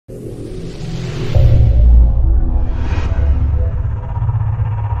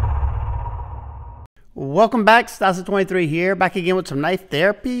Welcome back, Stassa 23 here, back again with some knife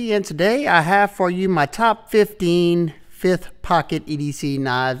therapy, and today I have for you my top 15 fifth pocket EDC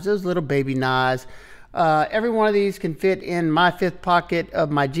knives, those little baby knives. Every one of these can fit in my fifth pocket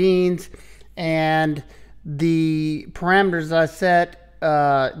of my jeans, and the parameters I set,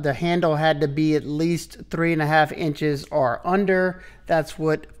 the handle had to be at least 3.5 inches or under. That's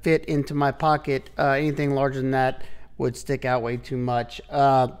what fit into my pocket. Anything larger than that would stick out way too much.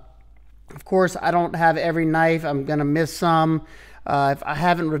 Of course, I don't have every knife. I'm going to miss some. If I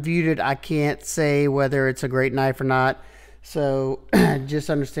haven't reviewed it, I can't say whether it's a great knife or not. So just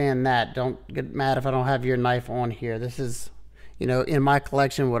understand that. Don't get mad if I don't have your knife on here. This is, you know, in my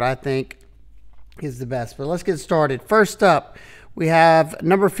collection, what I think is the best. But let's get started. First up, we have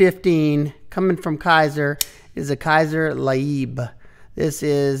number 15 coming from Kaiser is a Kaiser Laib. This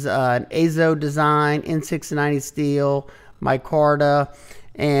is an Azo design, N690 steel, micarta.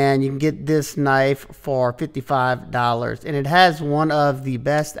 And you can get this knife for $55, and it has one of the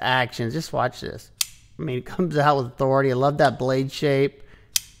best actions. Just watch this. I mean, it comes out with authority. I love that blade shape.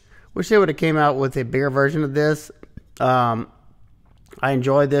 Wish they would have came out with a bigger version of this. I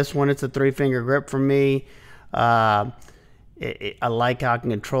enjoy this one. It's a 3-finger grip for me. I like how I can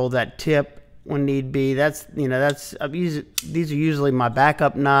control that tip when need be. These are usually my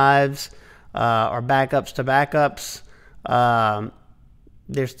backup knives, or backups to backups.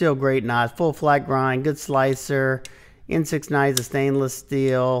 They're still great knives. Full flat grind, good slicer. N690 is a stainless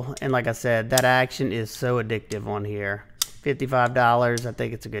steel. And like I said, that action is so addictive on here. $55, I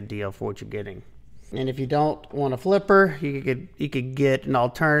think it's a good deal for what you're getting. And if you don't want a flipper, you could get an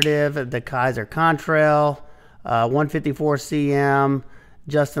alternative, the Kaiser Contrail, 154 cm,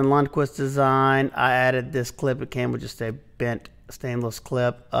 Justin Lundquist design. I added this clip. It came with just a bent stainless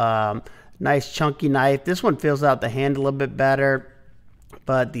clip. Nice chunky knife. This one fills out the hand a little bit better,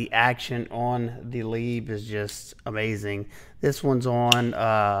 but the action on the Laib is just amazing. This one's on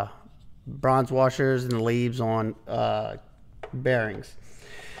bronze washers and the Laib's on bearings.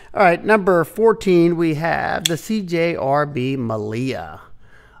 All right, number 14, we have the CJRB Malia.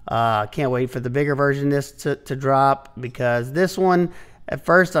 Can't wait for the bigger version of this to drop, because this one, at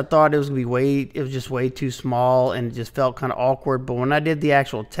first I thought it was gonna be it was just way too small and it just felt kind of awkward. But when I did the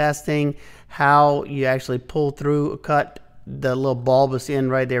actual testing, how you actually pull through, cut the little bulbous end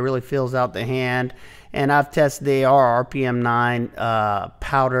right there, really fills out the hand. And I've tested the RPM 9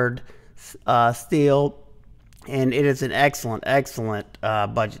 powdered steel, and it is an excellent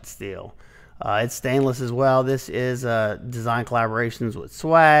budget steel. It's stainless as well. This is design collaborations with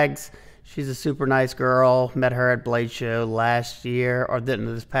Swags. She's a super nice girl. Met her at Blade Show last year, or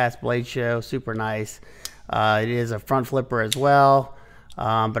this past Blade Show. Super nice. It is a front flipper as well,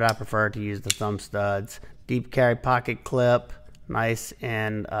 but I prefer to use the thumb studs. Deep carry pocket clip, nice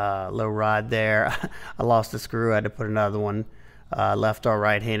and low ride there. I lost a screw, I had to put another one. Left or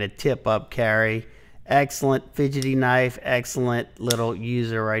right-handed tip up carry. Excellent fidgety knife, excellent little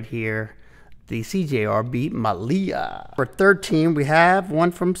user right here. The CJRB Malia. For 13, we have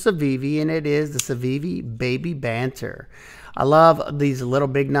one from Civivi, and it is the Civivi Baby Banter. I love these little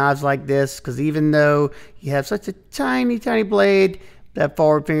big knives like this, because even though you have such a tiny blade, that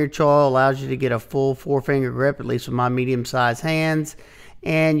forward finger choil allows you to get a full 4-finger grip, at least with my medium-sized hands.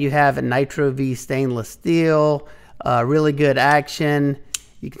 And you have a Nitro V stainless steel, really good action.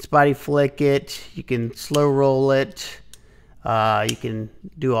 You can spotty flick it, you can slow roll it, you can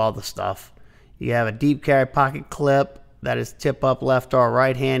do all the stuff. You have a deep carry pocket clip that is tip up left or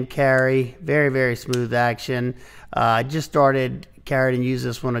right hand carry. Very smooth action. I just started carried and used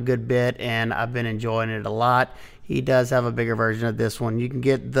this one a good bit, and I've been enjoying it a lot. He does have a bigger version of this one. You can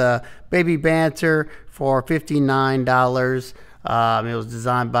get the Baby Banter for $59. It was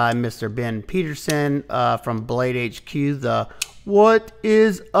designed by Mr. Ben Peterson from Blade HQ. The What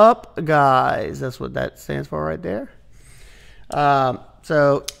Is Up Guys. That's what that stands for right there.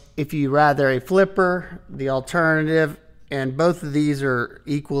 So if you rather a flipper, the alternative, and both of these are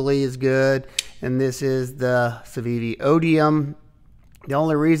equally as good, and this is the Civivi Odium. The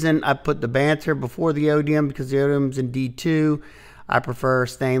only reason I put the Banter before the Odium, because the Odium's in D2. I prefer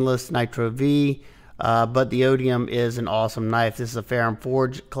stainless Nitro V, but the Odium is an awesome knife. This is a Ferrum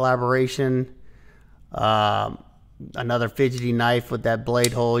Forge collaboration. Another fidgety knife with that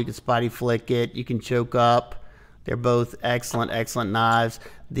blade hole. You can spotty flick it. You can choke up. They're both excellent knives.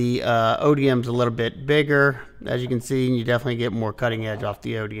 The Odium's a little bit bigger, as you can see, and you definitely get more cutting edge off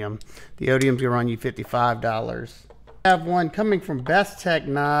the Odium. The Odium's gonna run you $55. I have one coming from Best Tech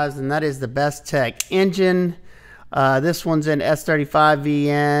Knives, and that is the Best Tech Engine. This one's in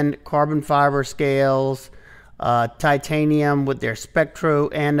S35VN, carbon fiber scales, titanium with their Spectro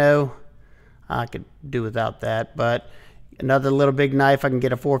Anno. I could do without that. But another little big knife I can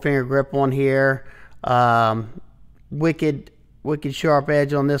get a 4-finger grip on here. Wicked sharp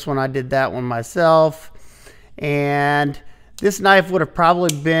edge on this one. I did that one myself. And this knife would have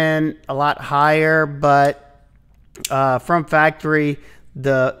probably been a lot higher, but from factory,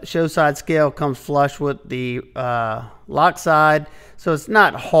 the show side scale comes flush with the lock side, so it's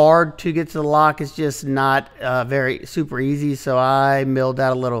not hard to get to the lock. It's just not very super easy. So I milled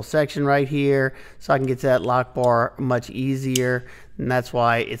out a little section right here so I can get to that lock bar much easier, and that's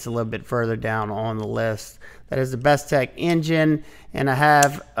why it's a little bit further down on the list. That is the Best Tech engine, and I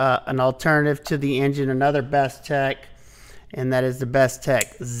have an alternative to the engine, another Best Tech, and that is the Best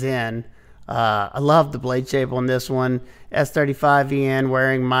Tech Zen. I love the blade shape on this one. S35VN,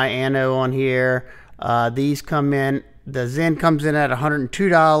 wearing my anno on here. These come in, the Zen comes in at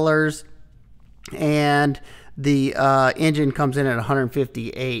 $102, and the engine comes in at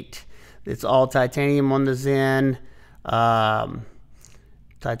 $158. It's all titanium on the Zen.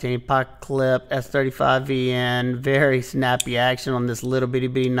 Titanium pocket clip, S35VN, very snappy action on this little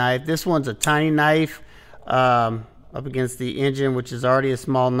bitty knife. This one's a tiny knife up against the engine, which is already a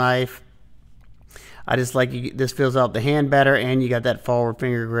small knife. I just like this feels out the hand better, and you got that forward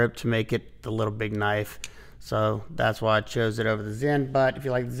finger grip to make it the little big knife. So that's why I chose it over the Zen. But if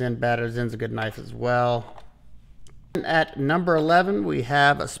you like the Zen better, Zen's a good knife as well. At number 11, we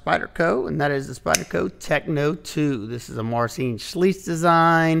have a Spyderco, and that is the Spyderco Techno 2. This is a Marcin Schlitz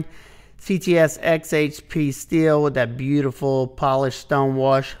design, CTS XHP steel with that beautiful polished stone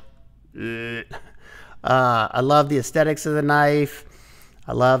wash. I love the aesthetics of the knife.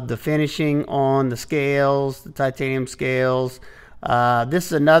 I love the finishing on the scales, the titanium scales. This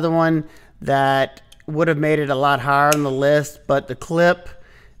is another one that would have made it a lot higher on the list, but the clip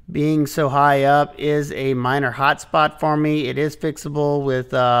being so high up is a minor hotspot for me. It is fixable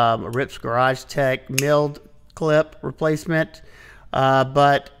with Rips Garage Tech milled clip replacement,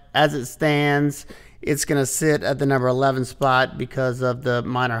 but as it stands, it's going to sit at the number 11 spot because of the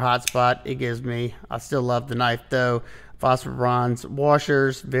minor hotspot it gives me. I still love the knife though. Phosphor bronze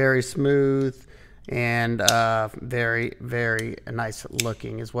washers, very smooth and very nice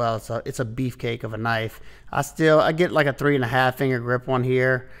looking as well. So it's a beefcake of a knife. I get like a 3.5 finger grip on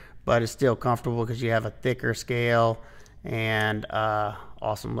here, but it's still comfortable because you have a thicker scale and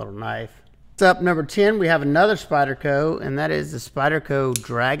awesome little knife. Next up, number 10, we have another Spyderco, and that is the Spyderco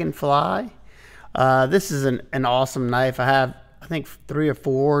Dragonfly. This is an awesome knife. I have, I think, 3 or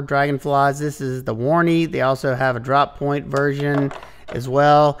 4 Dragonflies. This is the Warney. They also have a drop point version as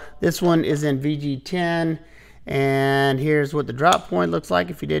well. This one is in VG10, and here's what the drop point looks like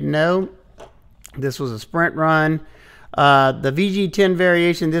if you didn't know. This was a sprint run. The VG10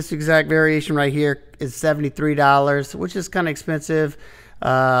 variation, this exact variation right here, is $73, which is kind of expensive.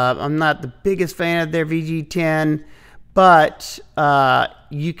 I'm not the biggest fan of their VG10, but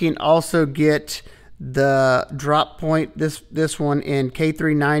you can also get the drop point, this one in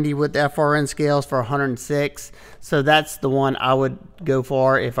K390 with FRN scales for $106. So that's the one I would go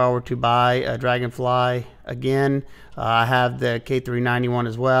for if I were to buy a Dragonfly again. I have the K390 one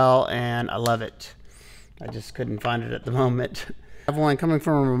as well, and I love it. I just couldn't find it at the moment. I have one coming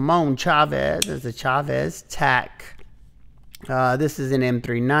from Ramon Chavez. It's a Chaves TAK. This is an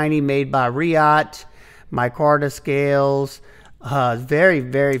M390 made by Riot. Micarta scales.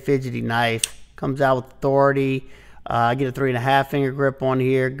 Very fidgety knife. Comes out with authority. I get a 3.5 finger grip on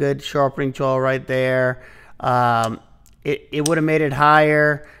here. Good sharpening tool right there. It would have made it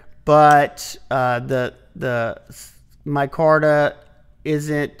higher, but the micarta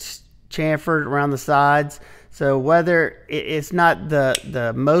isn't chamfered around the sides. So whether it's not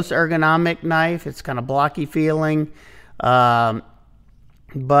the most ergonomic knife, it's kind of blocky feeling. But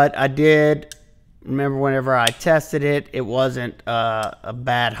I did remember whenever I tested it, it wasn't a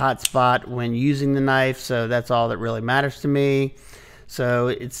bad hot spot when using the knife, so that's all that really matters to me. So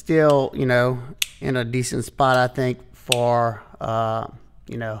it's still, you know, in a decent spot, I think, for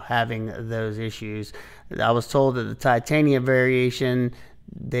you know, having those issues. I was told that the titanium variation,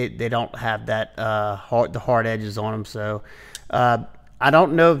 they don't have that the hard edges on them. So I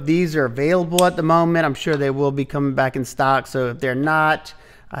don't know if these are available at the moment. I'm sure they will be coming back in stock. So if they're not,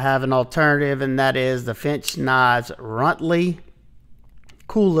 I have an alternative, and that is the Finch Knives Runtley.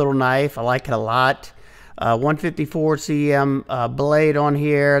 Cool little knife. I like it a lot. 154 cm blade on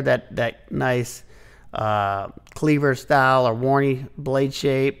here. That nice cleaver style or Warney blade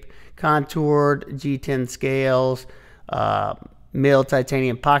shape. Contoured G10 scales. Milled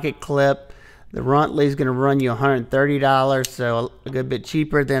titanium pocket clip. The Runtley is going to run you $130, so a good bit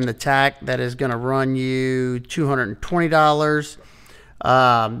cheaper than the TAK that is going to run you $220.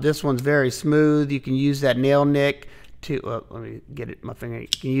 This one's very smooth. You can use that nail nick to, let me get it, my finger. You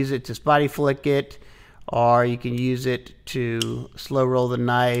can use it to spotty flick it, or you can use it to slow roll the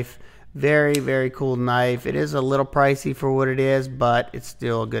knife. Very, very cool knife. It is a little pricey for what it is, but it's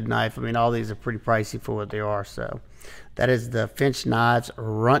still a good knife. I mean, all these are pretty pricey for what they are. So that is the Finch Knives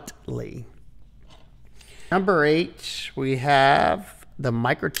Runtley. Number 8, we have the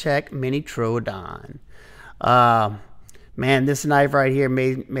Microtech Mini Troodon. Man, this knife right here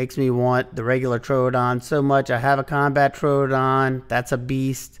makes me want the regular Troodon so much. I have a combat Troodon. That's a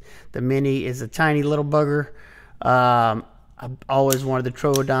beast. The Mini is a tiny little bugger. I've always wanted the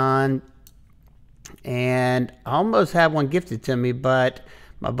Troodon, and I almost had one gifted to me, but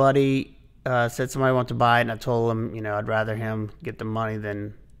my buddy said somebody wanted to buy it, and I told him, you know, I'd rather him get the money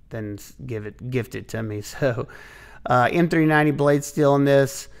than gift it to me. So M390 blade steel in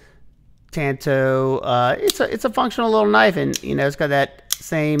this Tanto. It's a functional little knife, and you know, it's got that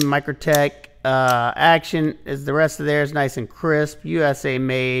same Microtech action as the rest of theirs. Nice and crisp, USA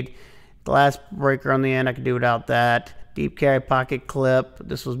made. Glass breaker on the end, I could do without that. Deep carry pocket clip.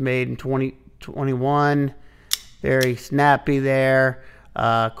 This was made in 2021. Very snappy there.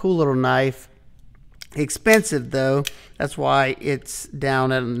 Cool little knife. Expensive though. That's why it's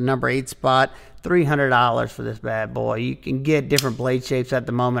down at the number 8 spot. $300 for this bad boy. You can get different blade shapes at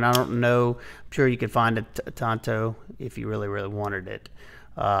the moment. I don't know. I'm sure you could find a Tanto if you really, really wanted it.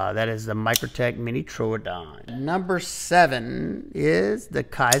 That is the Microtech Mini Troodon. Number 7 is the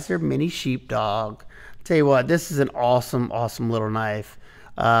Kaiser Mini Sheepdog. Tell you what, this is an awesome, awesome little knife.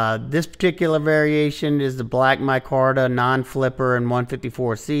 This particular variation is the black micarta non-flipper and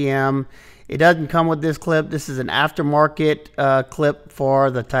 154 cm. It doesn't come with this clip. This is an aftermarket clip for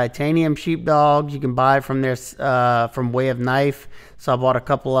the titanium sheepdog. You can buy it from their from Way of Knife. So I bought a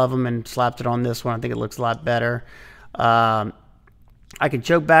couple of them and slapped it on this one. I think it looks a lot better. I can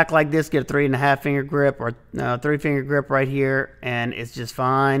choke back like this, get a 3.5 finger grip or 3 finger grip right here, and it's just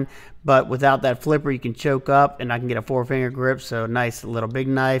fine. But without that flipper, you can choke up, and I can get a 4 finger grip. So nice little big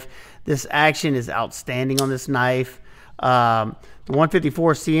knife. This action is outstanding on this knife. The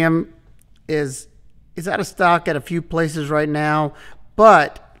 154 cm is out of stock at a few places right now,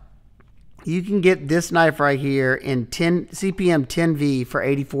 but you can get this knife right here in CPM 10V for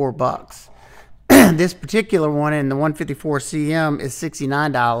 $84. This particular one in the 154 cm is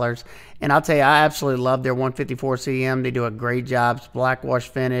 $69, and I'll tell you, I absolutely love their 154 cm. They do a great job. It's black wash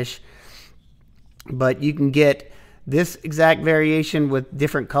finish, but you can get this exact variation with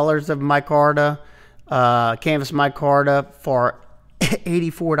different colors of micarta, canvas micarta, for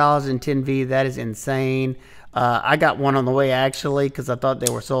 $84 in 10V. That is insane. I got one on the way actually because I thought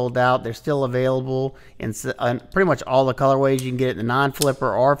they were sold out. They're still available in pretty much all the colorways. You can get it in the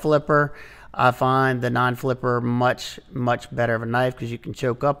non-flipper or flipper. I find the non-flipper much better of a knife because you can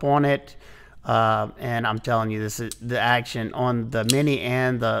choke up on it. And I'm telling you, this is the action on the mini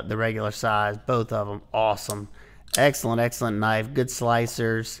and the regular size, both of them awesome. Excellent knife, good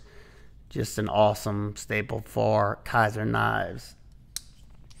slicers. Just an awesome staple for Kaiser knives.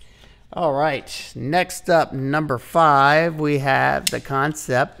 All right, next up, number 5, we have the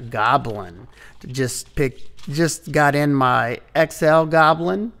Concept Goblin. Just got in my XL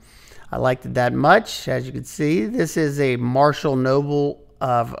Goblin. I liked it that much. As you can see, this is a Marshall Noble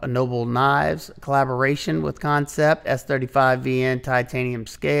of Noble Knives collaboration with Concept S35 VN titanium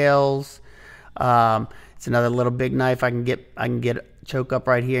scales. It's another little big knife. I can get choke up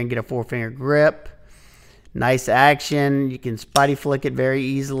right here and get a 4 finger grip. Nice action. You can spotty flick it very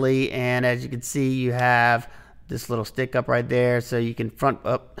easily, and as you can see, you have this little stick up right there, so you can front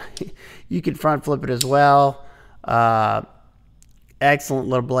flip it as well. Excellent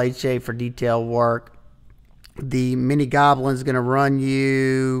little blade shape for detail work. The Mini Goblin is going to run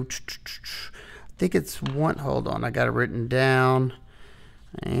you, I think it's one, hold on, I got it written down.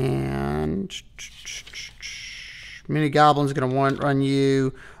 And Mini Goblin is going to run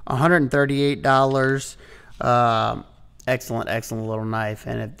you $138. Excellent little knife.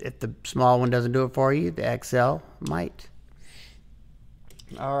 And if the small one doesn't do it for you, the XL might.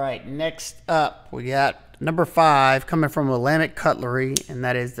 All right, next up, we got number 5 coming from Willamette Cutlery, and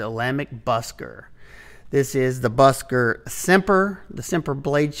that is the Willamette Busker. This is the Busker Semper, the Semper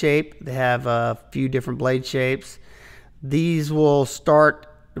blade shape. They have a few different blade shapes. These will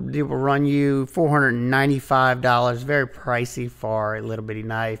run you $495. Very pricey for a little bitty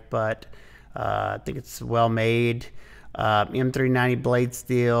knife, but I think it's well made. M390 blade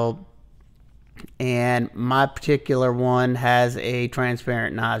steel. And my particular one has a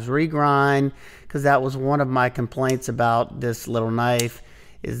transparent knives regrind, because that was one of my complaints about this little knife,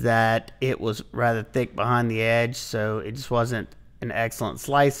 is that it was rather thick behind the edge, so it just wasn't an excellent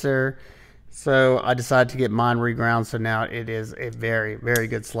slicer. So I decided to get mine reground, so now it is a very, very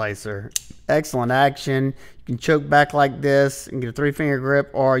good slicer. Excellent action. You can choke back like this and get a 3-finger grip,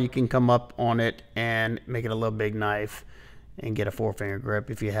 or you can come up on it and make it a little big knife and get a 4-finger grip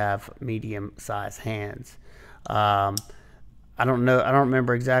if you have medium-sized hands. I don't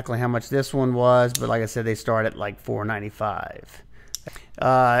remember exactly how much this one was, but like I said, they start at like $4.95.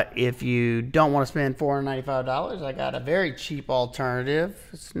 If you don't want to spend $495, I got a very cheap alternative.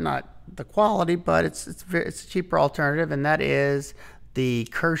 It's not the quality, but it's a cheaper alternative, and that is the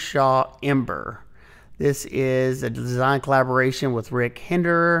Kershaw Ember. This is a design collaboration with Rick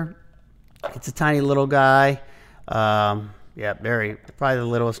Hinderer. It's a tiny little guy. Yeah, probably the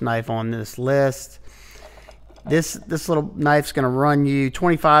littlest knife on this list. This little knife's going to run you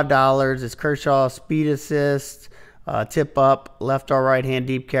 $25. It's Kershaw Speed Assist, tip up, left or right hand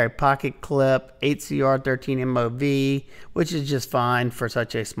deep carry pocket clip, 8CR 13 MOV, which is just fine for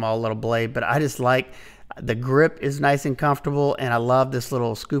such a small little blade. But I just like the grip is nice and comfortable, and I love this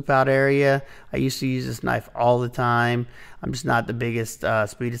little scoop out area. I used to use this knife all the time. I'm just not the biggest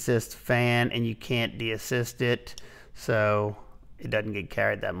Speed Assist fan, and you can't de-assist it, so it doesn't get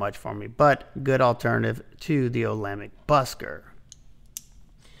carried that much for me. But good alternative to the Olemic Busker.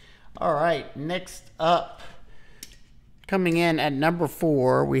 All right, next up, coming in at number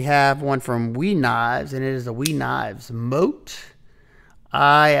 4, we have one from We Knives, and it is a We Knives Moat.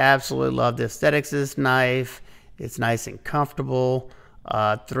 I absolutely love the aesthetics of this knife. It's nice and comfortable.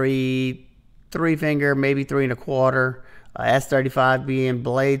 Three finger, maybe 3 1/4. S35 being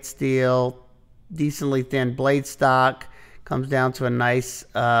blade steel, decently thin blade stock. Comes down to a nice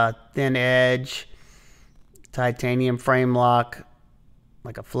thin edge. Titanium frame lock,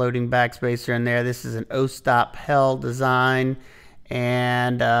 like a floating backspacer in there. This is an O-stop Hell design,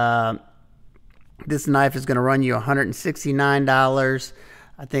 and this knife is going to run you $169.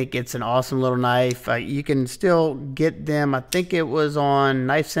 I think it's an awesome little knife. You can still get them. I think it was on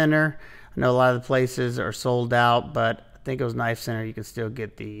Knife Center. I know a lot of the places are sold out, but I think it was Knife Center. You can still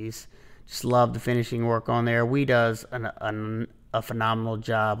get these. Just love the finishing work on there. We does a phenomenal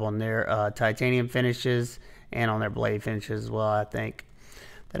job on their titanium finishes and on their blade finishes as well, I think.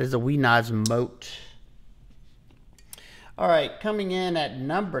 That is a We Knives Moat. All right, coming in at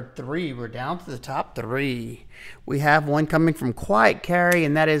number 3, we're down to the top 3. We have one coming from Quiet Carry,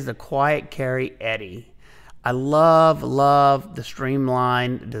 and that is the Quiet Carry Eddie. I love the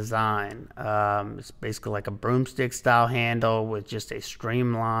streamlined design. It's basically like a broomstick style handle with just a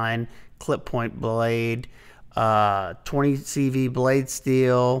streamlined clip point blade, 20 CV blade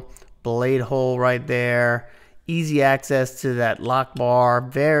steel, blade hole right there, easy access to that lock bar,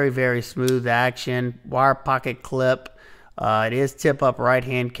 very smooth action, wire pocket clip. It is tip up right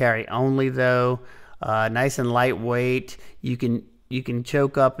hand carry only though. Nice and lightweight. You can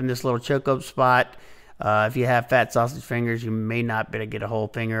choke up in this little choke up spot. If you have fat sausage fingers, you may not be able to get a whole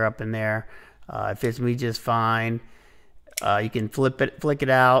finger up in there. It fits me just fine. You can flick it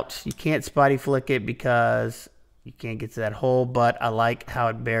out. You can't spotty flick it because you can't get to that hole, but I like how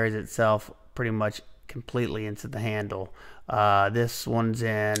it buries itself pretty much completely into the handle. This one's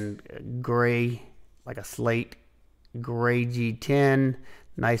in gray, like a slate gray G10,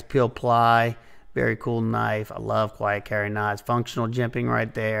 nice peel ply, very cool knife. I love Quiet Carry knives. Functional jimping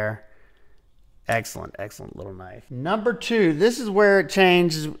right there. Excellent little knife. Number 2, this is where it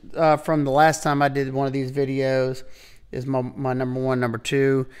changes from the last time I did one of these videos. Is my number 1, number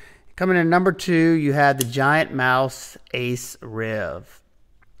 2. Coming in number 2, you have the Giant Mouse Ace Riv.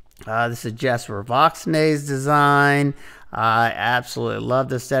 This is Jesper Voxnay's design. I absolutely love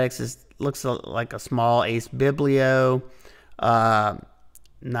the aesthetics. It looks like a small Ace Biblio.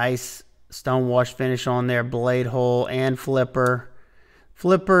 Nice stonewash finish on there, blade hole and flipper.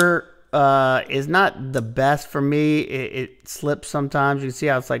 Flipper is not the best for me. It slips sometimes. You can see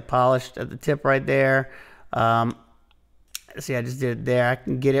how it's like polished at the tip right there. See, I just did it there. I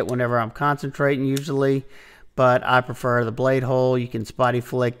can get it whenever I'm concentrating usually, but I prefer the blade hole. You can spotty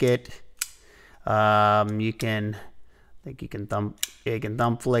flick it. You can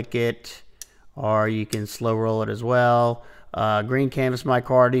thumb flick it, or you can slow roll it as well. Green canvas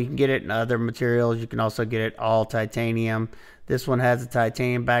micarta, you can get it in other materials. You can also get it all titanium. This one has a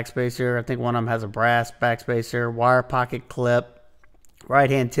titanium backspacer. I think one of them has a brass backspacer. Wire pocket clip, right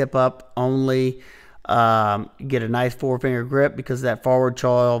hand tip up only. Get a nice 4-finger grip because that forward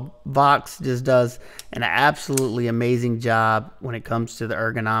choil. Vox just does an absolutely amazing job when it comes to the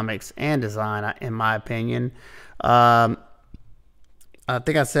ergonomics and design, in my opinion. I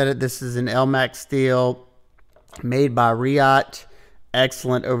think I said it. This is an Elmax steel made by Riot.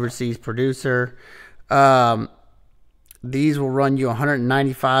 Excellent overseas producer. These will run you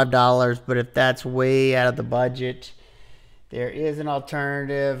 $195, but if that's way out of the budget, there is an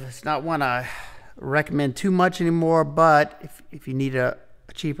alternative. It's not one I recommend too much anymore, but if you need a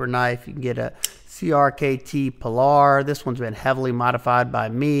cheaper knife, you can get a CRKT Pilar. This one's been heavily modified by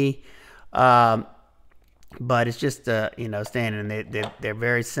me, but it's just standard. They're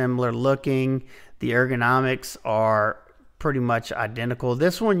very similar looking. The ergonomics are pretty much identical.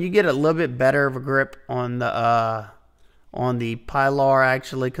 This one, you get a little bit better of a grip on the Pilar,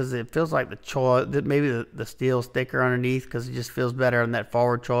 actually, because it feels like the choil, maybe the steel's thicker underneath, because it just feels better in that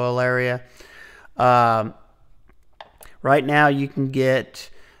forward choil area. Right now you can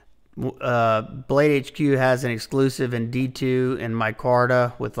get Blade HQ has an exclusive in D2 and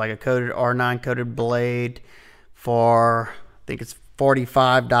micarta with like a coated R9 coated blade for, I think it's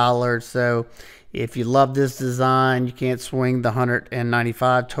 $45. So if you love this design, you can't swing the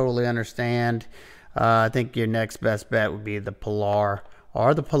 $195, totally understand. I think your next best bet would be the Pilar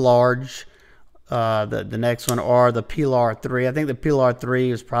or the Pilarge, the next one, or the Pilar 3. I think the Pilar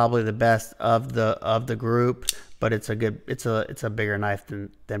 3 is probably the best of the group, but it's a bigger knife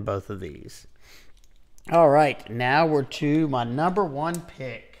than both of these. All right, now we're to my number one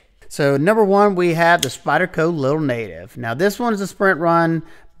pick. So number one, we have the Spyderco Little Native. Now this one is a sprint run,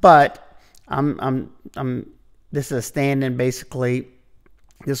 but this is a stand-in basically.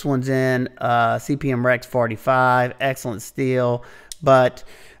 This one's in CPM Rex 45, excellent steel, but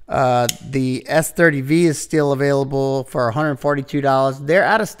the S30V is still available for $142. They're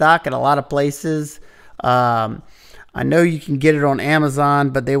out of stock at a lot of places. I know you can get it on Amazon,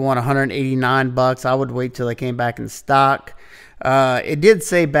 but they want $189. I would wait till they came back in stock. It did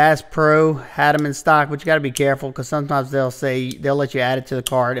say Bass Pro had them in stock, but you got to be careful because sometimes they'll let you add it to the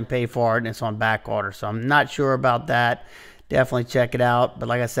cart and pay for it, and it's on back order. So I'm not sure about that. Definitely check it out. But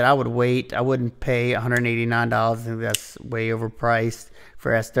like I said, I would wait. I wouldn't pay $189. I think that's way overpriced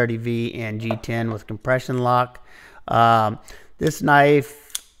for S30V and G10 with compression lock. This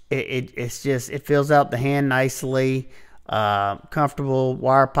knife, it fills out the hand nicely. Comfortable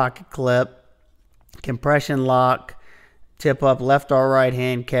wire pocket clip, compression lock, tip up left or right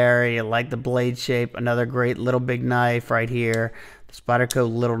hand carry. I like the blade shape. Another great little big knife right here. The Spyderco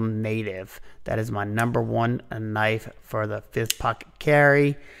Little Native. That is my number one knife for the 5th pocket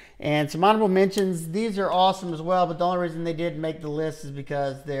carry. And some honorable mentions. These are awesome as well, but the only reason they didn't make the list is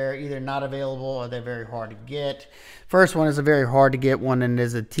because they're either not available or they're very hard to get. First one is a very hard to get one, and it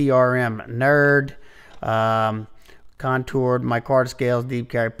is a TRM Nerd. Contoured micarta scales,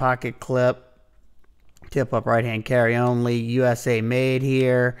 deep carry pocket clip. Tip up right hand carry only. USA made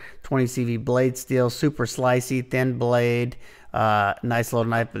here. 20 CV blade steel. Super slicey, thin blade. Nice little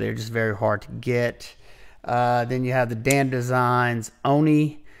knife, but they're just very hard to get. Then you have the Dan Designs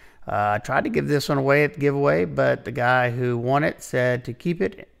Oni. I tried to give this one away at the giveaway, but the guy who won it said to keep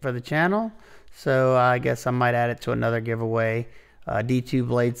it for the channel. So I guess I might add it to another giveaway. D2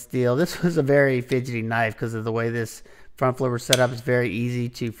 blade steel. This was a very fidgety knife because of the way this front flipper set up. It's very easy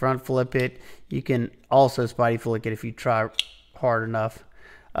to front flip it. You can also spidey flick it if you try hard enough.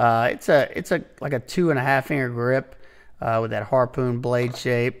 It's like a 2.5 finger grip. With that harpoon blade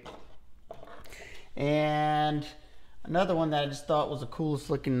shape. And another one that I just thought was the coolest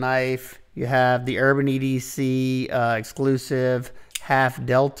looking knife, you have the Urban EDC exclusive half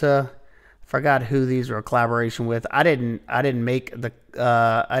Delta. Forgot who these were a collaboration with. I didn't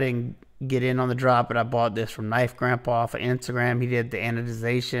get in on the drop, but I bought this from Knife Grandpa off of Instagram. He did the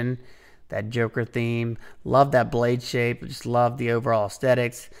anodization, that Joker theme. Love that blade shape. Just love the overall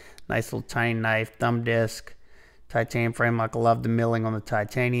aesthetics. Nice little tiny knife, thumb disc. Titanium frame lock. I love the milling on the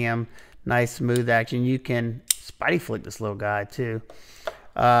titanium. Nice smooth action. You can spidey flick this little guy too.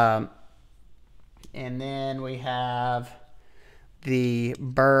 And then we have the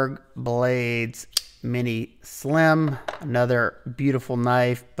Berg Blades Mini Slim. Another beautiful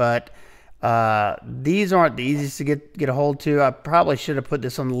knife, but these aren't the easiest to get a hold to. I probably should have put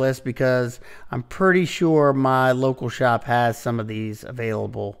this on the list because I'm pretty sure my local shop has some of these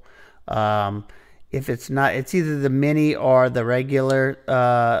available. If it's not, it's either the mini or the regular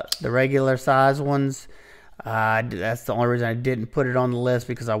size ones. That's the only reason I didn't put it on the list,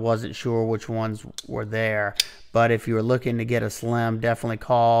 because I wasn't sure which ones were there. But if you were looking to get a slim, definitely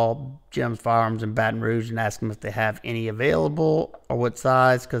call Jim's Firearms in Baton Rouge and ask them if they have any available or what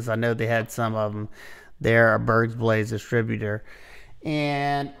size, because I know they had some of them. They're a Berg's Blades distributor.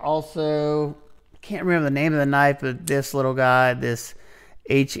 And also, can't remember the name of the knife, but this little guy, this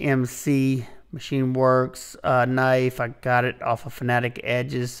HMC Machine Works knife. I got it off of Fanatic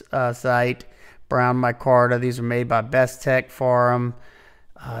Edge's site. Brown micarta. These are made by Best Tech for them.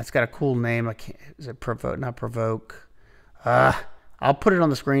 It's got a cool name. Is it Provoke? Not Provoke. I'll put it on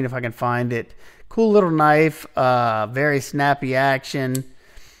the screen if I can find it. Cool little knife, very snappy action.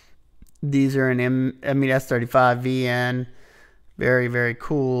 These are an S35 VN. Very, very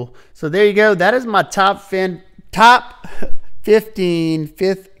cool. So there you go. That is my top 15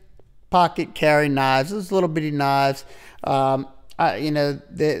 fifth pocket carry knives. Those little bitty knives. You know,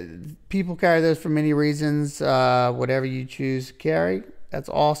 people carry those for many reasons. Whatever you choose to carry, that's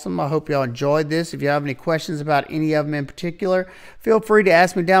awesome. I hope y'all enjoyed this. If you have any questions about any of them in particular, feel free to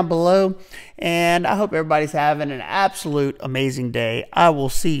ask me down below. And I hope everybody's having an absolute amazing day. I will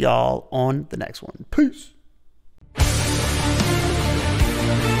see y'all on the next one. Peace.